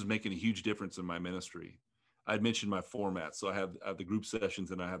that this is making a huge difference in my ministry, I had mentioned my format. So I have the group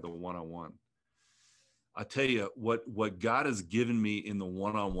sessions and I have the one-on-one. I tell you what God has given me in the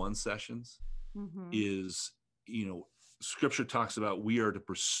one-on-one sessions is, Scripture talks about we are to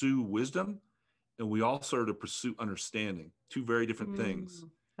pursue wisdom and we also are to pursue understanding. Two very different things.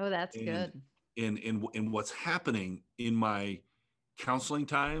 Oh, that's good. And what's happening in my counseling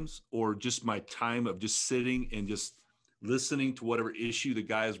times, or just my time of just sitting and just listening to whatever issue the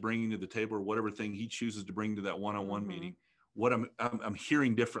guy is bringing to the table, or whatever thing he chooses to bring to that one-on-one meeting, what I'm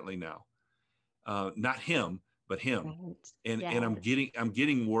hearing differently now. Not him, but him. Right. And I'm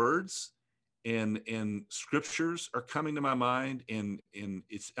getting words and scriptures are coming to my mind, and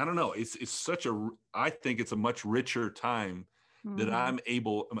it's, I don't know, it's such I think it's a much richer time that I'm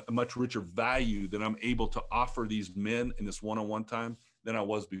able, a much richer value that I'm able to offer these men in this one-on-one time than I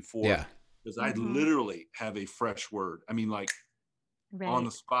was before. Yeah. Because I literally have a fresh word. I mean, like on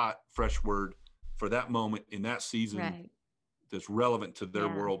the spot, fresh word for that moment in that season that's relevant to their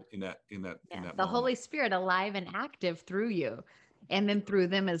world in that The moment. Holy Spirit alive and active through you, and then through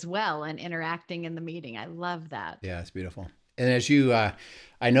them as well, and interacting in the meeting. I love that. Yeah, it's beautiful. And as you,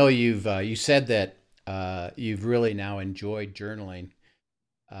 I know you've you said that you've really now enjoyed journaling,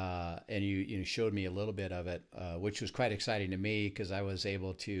 and you showed me a little bit of it, which was quite exciting to me because I was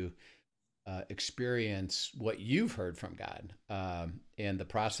able to experience what you've heard from God, and the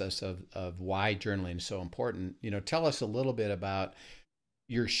process of why journaling is so important. Tell us a little bit about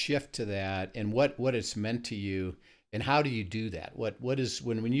your shift to that and what it's meant to you, and how do you do that? What is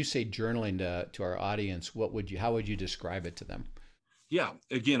when you say journaling to our audience, how would you describe it to them? Yeah,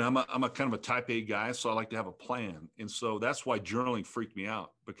 again, I'm a kind of a type A guy, so I like to have a plan, and so that's why journaling freaked me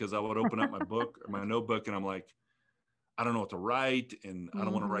out, because I would open up my book or my notebook and I'm like, I don't know what to write, and I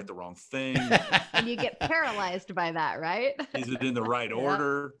don't want to write the wrong thing. And you get paralyzed by that, right? Is it in the right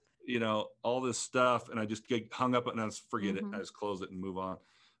order? All this stuff. And I just get hung up and I just forget it. I just close it and move on.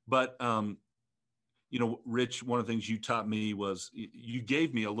 But, Rich, one of the things you taught me was you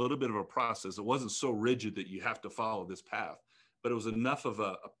gave me a little bit of a process. It wasn't so rigid that you have to follow this path, but it was enough of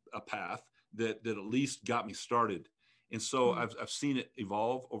a path that at least got me started. And so I've seen it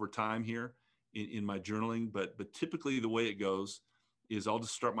evolve over time here in my journaling, but typically the way it goes is I'll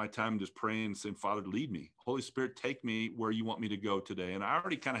just start my time just praying and saying, Father, lead me. Holy Spirit, take me where you want me to go today. And I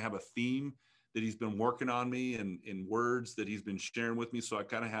already kind of have a theme that he's been working on me and in words that he's been sharing with me. So I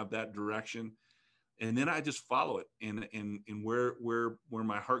kind of have that direction. And then I just follow it. And where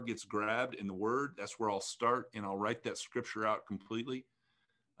my heart gets grabbed in the word, that's where I'll start, and I'll write that scripture out completely.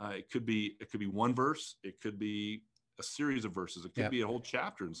 It could be one verse. It could be a series of verses. It could be a whole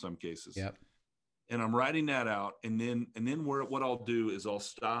chapter in some cases. Yep. And I'm writing that out. And then what I'll do is I'll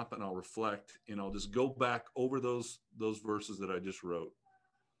stop and I'll reflect, and I'll just go back over those verses that I just wrote.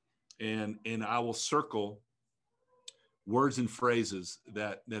 And I will circle words and phrases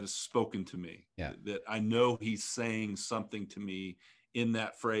that is spoken to me, that I know he's saying something to me in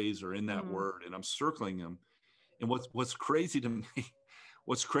that phrase or in that word, and I'm circling them. And what's crazy to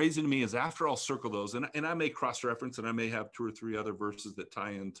me is after I'll circle those, and I may cross-reference, and I may have 2 or 3 other verses that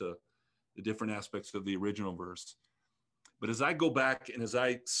tie into the different aspects of the original verse. But as I go back and as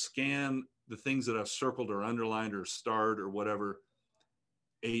I scan the things that I've circled or underlined or starred or whatever,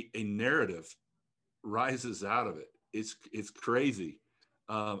 a narrative rises out of it. It's crazy.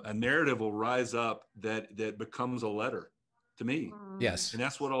 A narrative will rise up that becomes a letter to me. Yes. And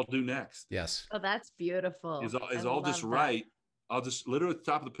that's what I'll do next. Yes. Oh, that's beautiful. I'll just write. I'll just literally at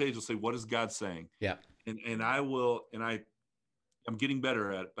the top of the page, I'll say, what is God saying? Yeah. And I'm getting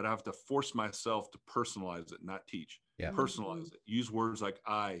better at it, but I have to force myself to personalize it, not teach. Yeah. Personalize it. Use words like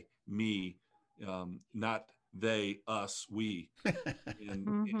I, me, not they, us, we.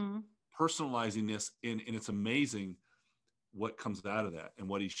 And personalizing this, and it's amazing what comes out of that and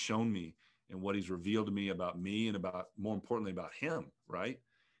what he's shown me and what he's revealed to me about me and about, more importantly, about him, right?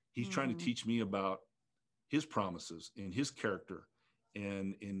 He's trying to teach me about his promises and his character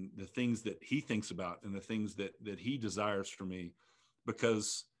and in the things that he thinks about and the things that he desires for me,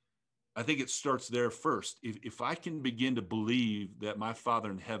 because I think it starts there first. If I can begin to believe that my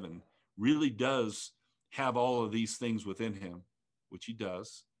Father in heaven really does have all of these things within him, which he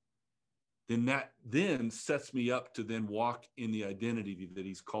does, then that sets me up to then walk in the identity that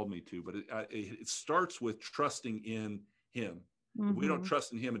he's called me to. But it starts with trusting in him. If we don't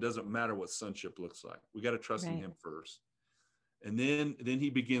trust in him, it doesn't matter what sonship looks like. We got to trust in him first. And then he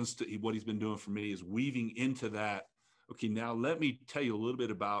begins to, what he's been doing for me is weaving into that. Okay, now let me tell you a little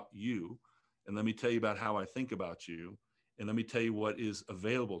bit about you, and let me tell you about how I think about you, and let me tell you what is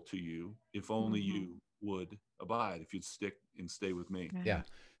available to you if only you would abide, if you'd stick and stay with me. Yeah.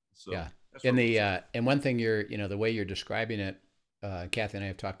 So, yeah. And one thing the way you're describing it, Kathy and I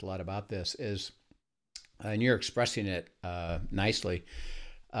have talked a lot about this, is, and you're expressing it nicely.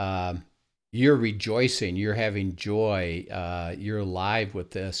 You're rejoicing, you're having joy, you're alive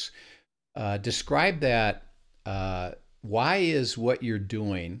with this. Describe that. Why is what you're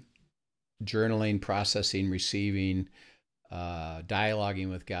doing, journaling, processing, receiving, dialoguing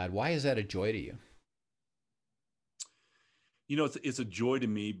with God, why is that a joy to you? It's a joy to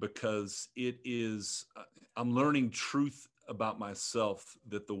me because it is, I'm learning truth about myself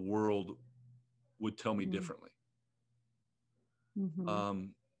that the world would tell me differently.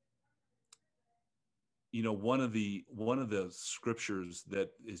 One of the scriptures that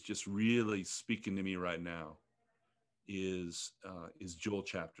is just really speaking to me right now is Joel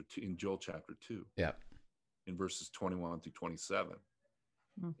chapter 2, in Joel chapter 2. Yeah. In verses 21 through 27.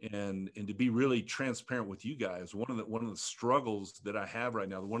 Mm. And to be really transparent with you guys, one of the struggles that I have right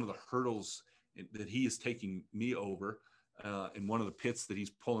now, one of the hurdles that he is taking me over, and one of the pits that he's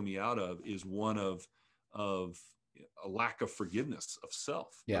pulling me out of, is one of a lack of forgiveness of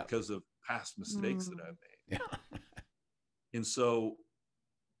self because of past mistakes that I've made. Yeah. And so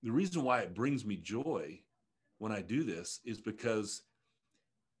the reason why it brings me joy when I do this is because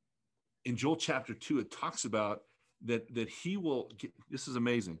in Joel chapter 2, it talks about that he will, this is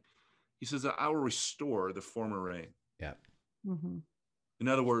amazing. He says that I will restore the former rain. Yeah. Mm-hmm. In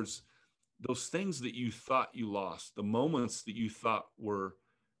other words, those things that you thought you lost, the moments that you thought were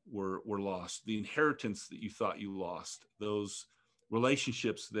lost, the inheritance that you thought you lost, those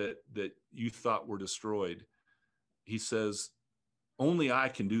relationships that you thought were destroyed. He says, only I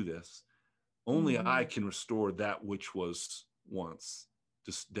can do this. Only I can restore that which was once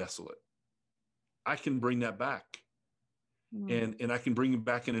just desolate. I can bring that back. And I can bring it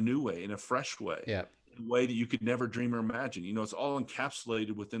back in a new way, in a fresh way, Yeah. in a way that you could never dream or imagine. You know, it's all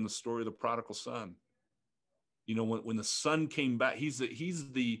encapsulated within the story of the prodigal son. You know, when the son came back, he's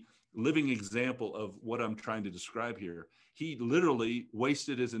the living example of what I'm trying to describe here. He literally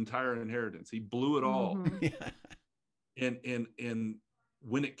wasted his entire inheritance. He blew it all. Yeah. And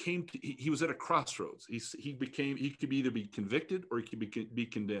when it came to, he was at a crossroads. He could either be convicted or he could be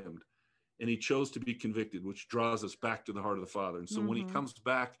condemned. And he chose to be convicted, which draws us back to the heart of the Father. And so when he comes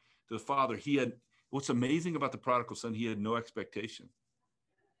back to the Father, what's amazing about the prodigal son, he had no expectation.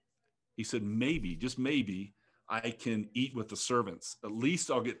 He said, maybe, just maybe, I can eat with the servants. At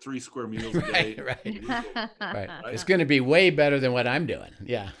least I'll get 3 square meals a day. Right. It's going to be way better than what I'm doing.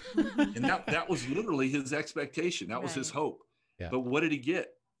 Yeah. And that was literally his expectation. That was his hope. Yeah. But what did he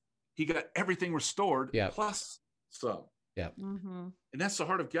get? He got everything restored plus some. Yeah. And that's the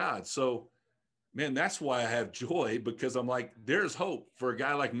heart of God. So, man, that's why I have joy, because I'm like, there's hope for a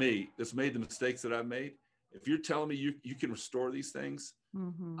guy like me that's made the mistakes that I've made. If you're telling me you can restore these things,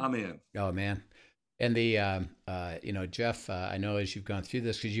 I'm in. Oh, man. And the, Jeff, I know as you've gone through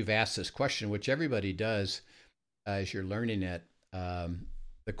this, because you've asked this question, which everybody does as you're learning it.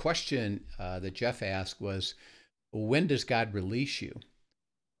 The question that Jeff asked was, when does God release you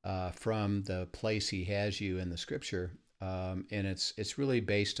from the place he has you in the scripture? And it's really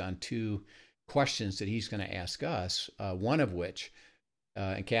based on 2 questions that he's going to ask us, one of which,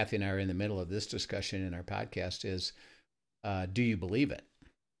 and Kathy and I are in the middle of this discussion in our podcast, is, do you believe it?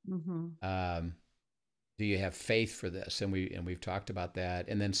 Do you have faith for this? And we've talked about that.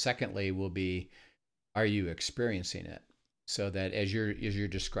 And then secondly will be, are you experiencing it? So that as you're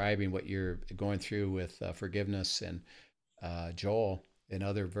describing what you're going through with forgiveness and Joel and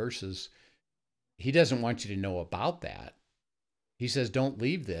other verses, he doesn't want you to know about that. He says, don't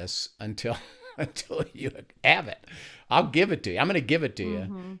leave this until you have it. I'll give it to you. I'm going to give it to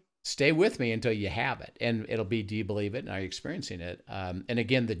you. Stay with me until you have it. And it'll be, do you believe it? And are you experiencing it? And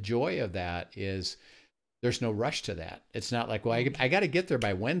again, the joy of that is there's no rush to that. It's not like, well, I got to get there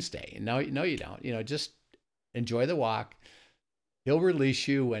by Wednesday. No, you don't. Just enjoy the walk. He'll release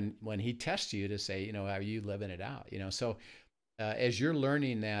you when he tests you to say, are you living it out? So as you're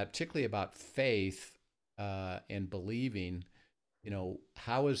learning that, particularly about faith and believing,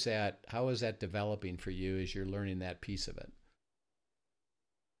 how is that developing for you as you're learning that piece of it?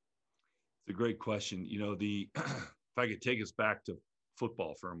 It's a great question. If I could take us back to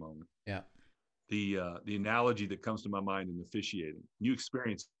football for a moment. Yeah. The analogy that comes to my mind in officiating, you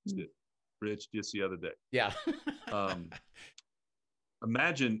experienced it, Rich, just the other day. Yeah.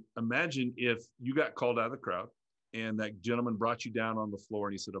 Imagine if you got called out of the crowd and that gentleman brought you down on the floor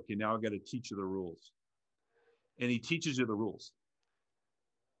and he said, okay, now I got to teach you the rules. And he teaches you the rules.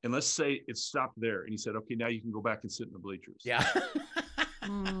 And let's say it stopped there. And he said, okay, now you can go back and sit in the bleachers. Yeah.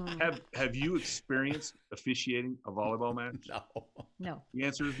 Have you experienced officiating a volleyball match? No. The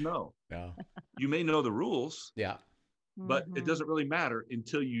answer is no. No. You may know the rules. Yeah. But it doesn't really matter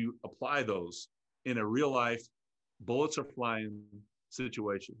until you apply those in a real life, bullets are flying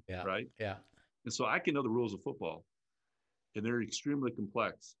situation. Yeah. Right. Yeah. And so I can know the rules of football and they're extremely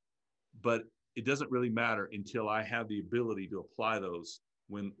complex, but it doesn't really matter until I have the ability to apply those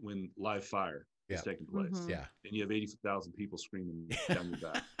when live fire is taking place. Yeah. And you have 80,000 people screaming down your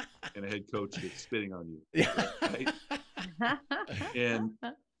back and a head coach that's spitting on you. Yeah. Right? And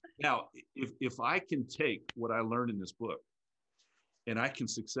now, if I can take what I learned in this book and I can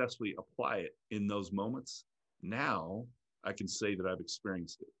successfully apply it in those moments, now I can say that I've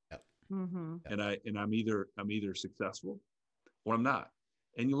experienced it. Yep. And I'm either successful or I'm not.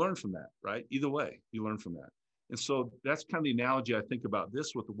 And you learn from that, right? Either way, you learn from that. And so that's kind of the analogy I think about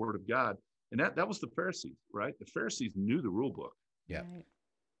this with the Word of God. And that was the Pharisees, right? The Pharisees knew the rule book. Yeah. Right.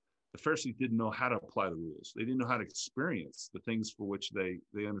 The Pharisees didn't know how to apply the rules. They didn't know how to experience the things for which they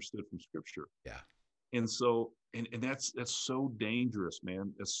understood from Scripture. Yeah. And so, and that's so dangerous,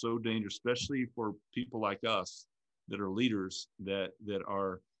 man. That's so dangerous, especially for people like us that are leaders that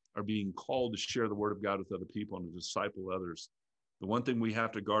are being called to share the Word of God with other people and to disciple others. The one thing we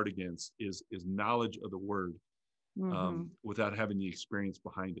have to guard against is knowledge of the Word without having the experience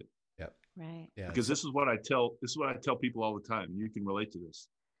behind it. Yep. Right. Yeah. Because this is what I tell people all the time. You can relate to this.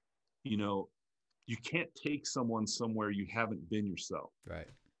 You know, you can't take someone somewhere you haven't been yourself. Right.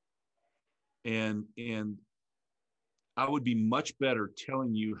 And I would be much better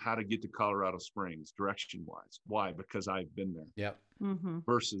telling you how to get to Colorado Springs direction wise. Why? Because I've been there. Yep.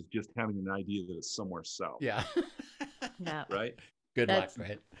 Versus just having an idea that it's somewhere south. Yeah. Yeah. Right. Good luck,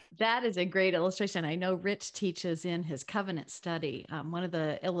 right? That is a great illustration. I know Rich teaches in his covenant study. One of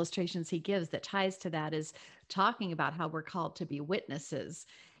the illustrations he gives that ties to that is talking about how we're called to be witnesses,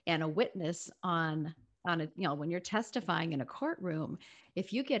 and a witness on a, when you're testifying in a courtroom,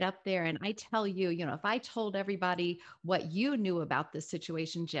 if you get up there and I tell you, if I told everybody what you knew about this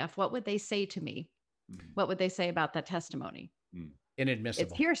situation, Jeff, what would they say to me? What would they say about that testimony? Inadmissible.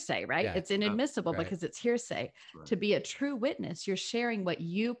 It's hearsay, right? Yeah. It's inadmissible Right. because it's hearsay. Right. To be a true witness, you're sharing what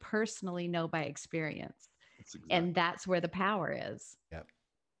you personally know by experience. That's exactly. And that's where the power is. Yep.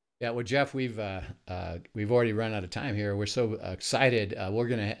 Yeah. Well, Jeff, we've already run out of time here. We're so excited. We're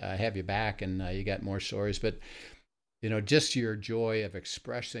going to have you back, and you got more stories. But just your joy of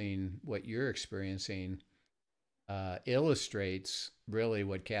expressing what you're experiencing illustrates really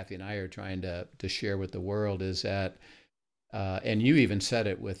what Kathy and I are trying to share with the world. Is that, and you even said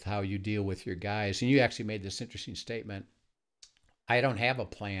it with how you deal with your guys, and you actually made this interesting statement. I don't have a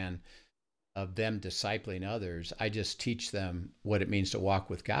plan of them discipling others. I just teach them what it means to walk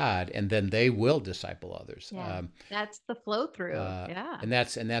with God, and then they will disciple others. Yeah, that's the flow through. Yeah. And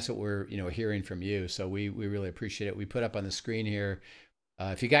that's what we're, hearing from you. So we really appreciate it. We put up on the screen here,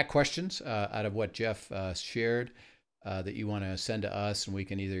 if you got questions out of what Jeff shared that you want to send to us, and we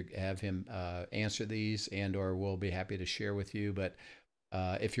can either have him answer these or we'll be happy to share with you. But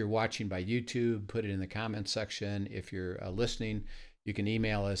if you're watching by YouTube, put it in the comments section. If you're listening, you can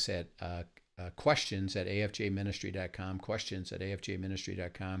email us at questions@afjministry.com,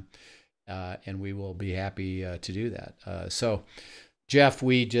 questions@afjministry.com, and we will be happy to do that. So, Jeff,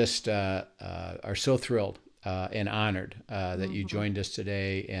 we just are so thrilled and honored that you joined us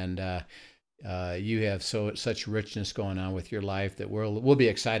today, and you have such richness going on with your life that we'll be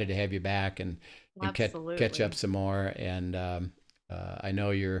excited to have you back and catch up some more. And I know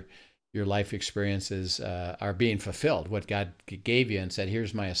your life experiences are being fulfilled. What God gave you and said,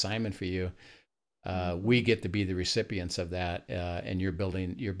 here's my assignment for you. We get to be the recipients of that, and you're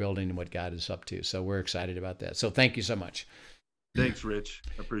building what God is up to. So we're excited about that. So thank you so much. Thanks, Rich.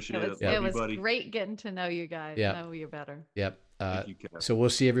 I appreciate it. It was buddy. Great getting to know you guys. Know you better. Yep. Thank you, Kev. So we'll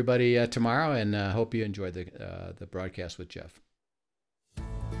see everybody tomorrow, and hope you enjoyed the broadcast with Jeff.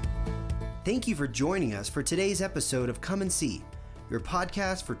 Thank you for joining us for today's episode of Come and See, your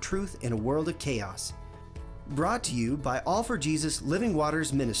podcast for truth in a world of chaos. Brought to you by All for Jesus Living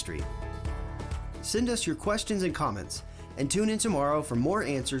Waters Ministry. Send us your questions and comments, and tune in tomorrow for more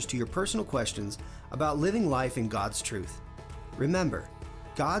answers to your personal questions about living life in God's truth. Remember,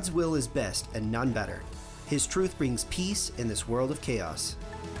 God's will is best and none better. His truth brings peace in this world of chaos.